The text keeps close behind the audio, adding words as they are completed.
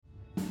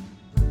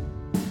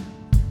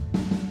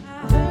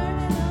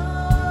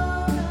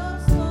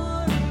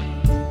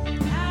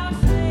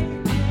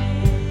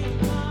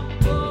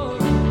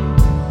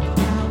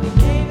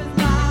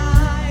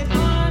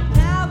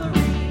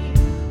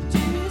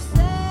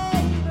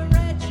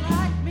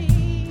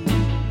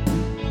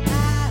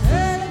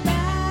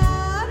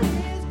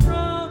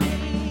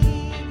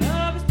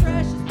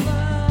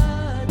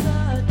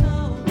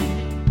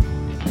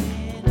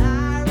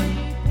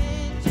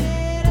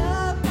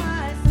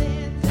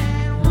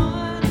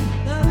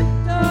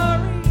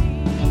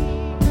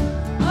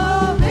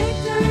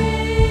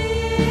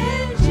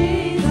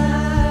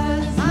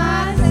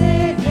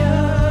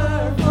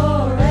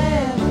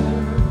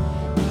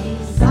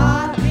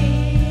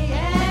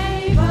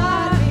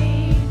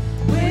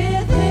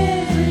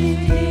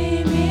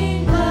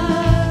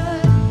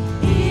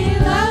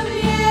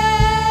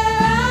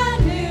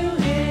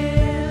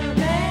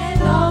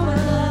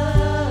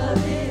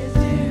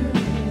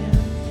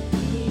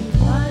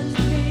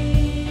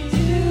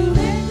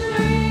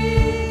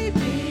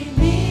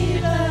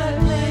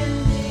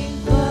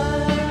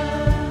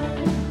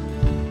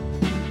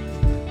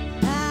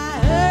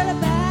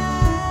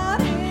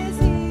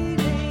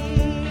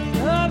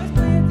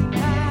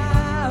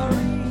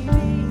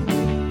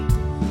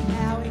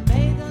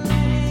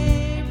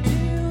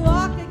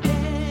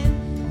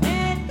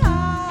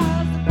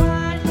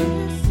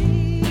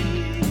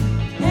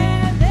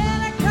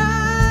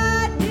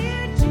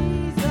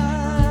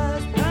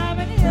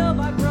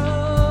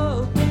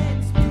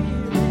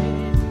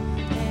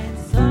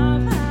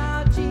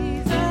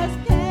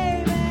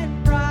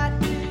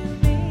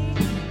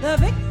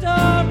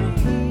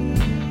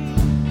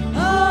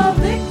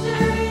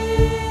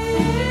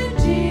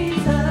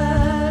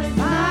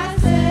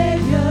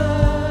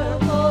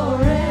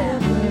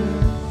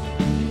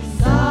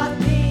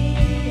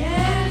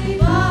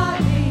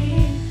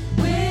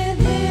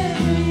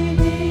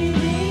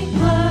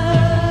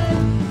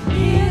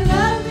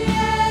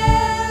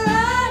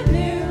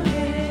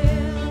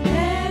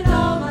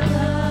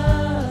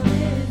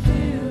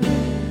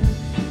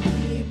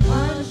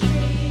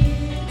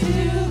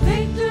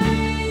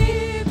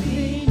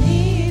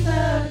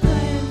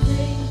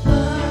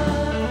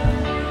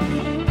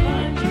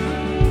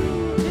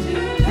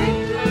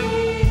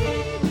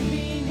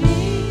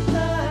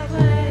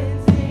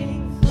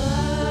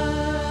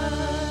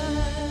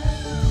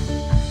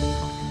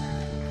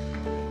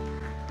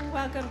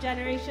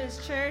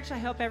Generations Church. I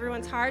hope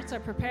everyone's hearts are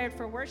prepared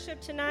for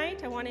worship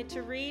tonight. I wanted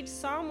to read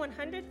Psalm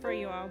 100 for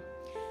you all.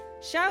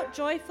 Shout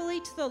joyfully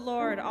to the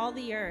Lord, all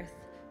the earth.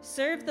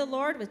 Serve the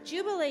Lord with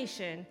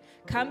jubilation.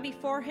 Come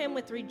before him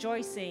with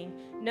rejoicing.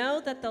 Know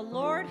that the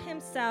Lord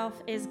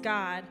himself is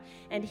God,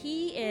 and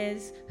he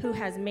is who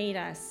has made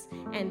us,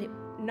 and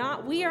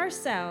not we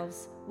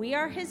ourselves. We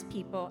are his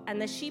people and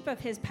the sheep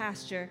of his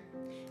pasture.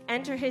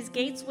 Enter his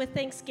gates with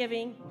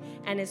thanksgiving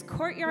and his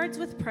courtyards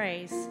with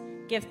praise.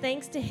 Give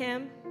thanks to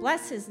him,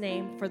 bless his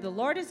name, for the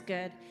Lord is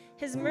good.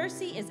 His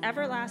mercy is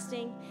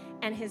everlasting,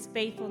 and his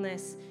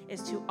faithfulness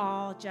is to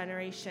all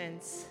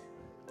generations.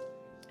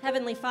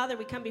 Heavenly Father,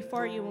 we come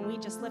before you and we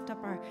just lift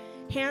up our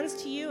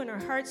hands to you and our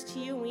hearts to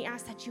you, and we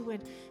ask that you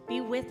would be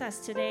with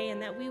us today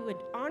and that we would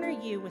honor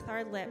you with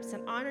our lips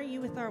and honor you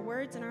with our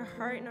words and our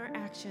heart and our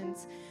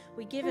actions.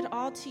 We give it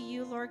all to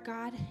you, Lord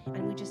God,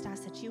 and we just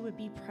ask that you would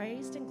be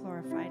praised and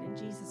glorified in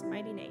Jesus'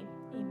 mighty name.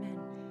 Amen.